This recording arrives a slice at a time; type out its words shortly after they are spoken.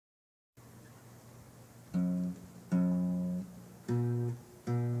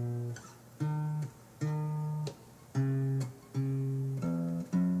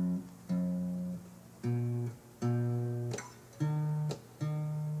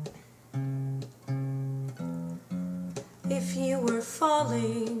If you were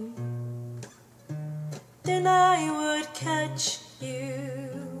falling, then I would catch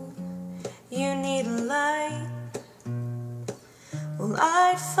you. You need a light, well,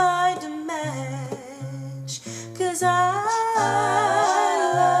 I'd find a match. 'Cause I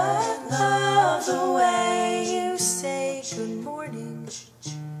love the way you say good morning,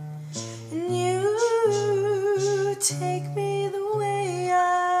 and you take me the way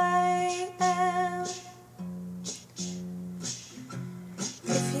I am.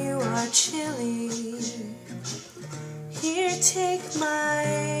 If you are chilly, here, take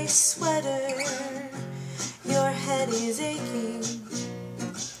my sweater. Your head is aching,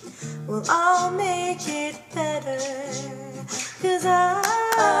 well, I'll make it better. 'Cause I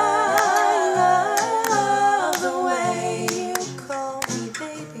love the way you call me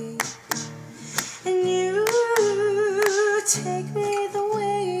baby, and you take me the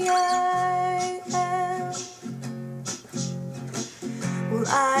way I am. Well,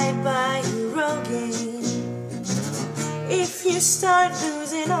 I'd buy you Rogaine if you start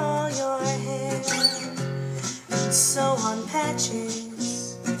losing all your hair, and sew on patches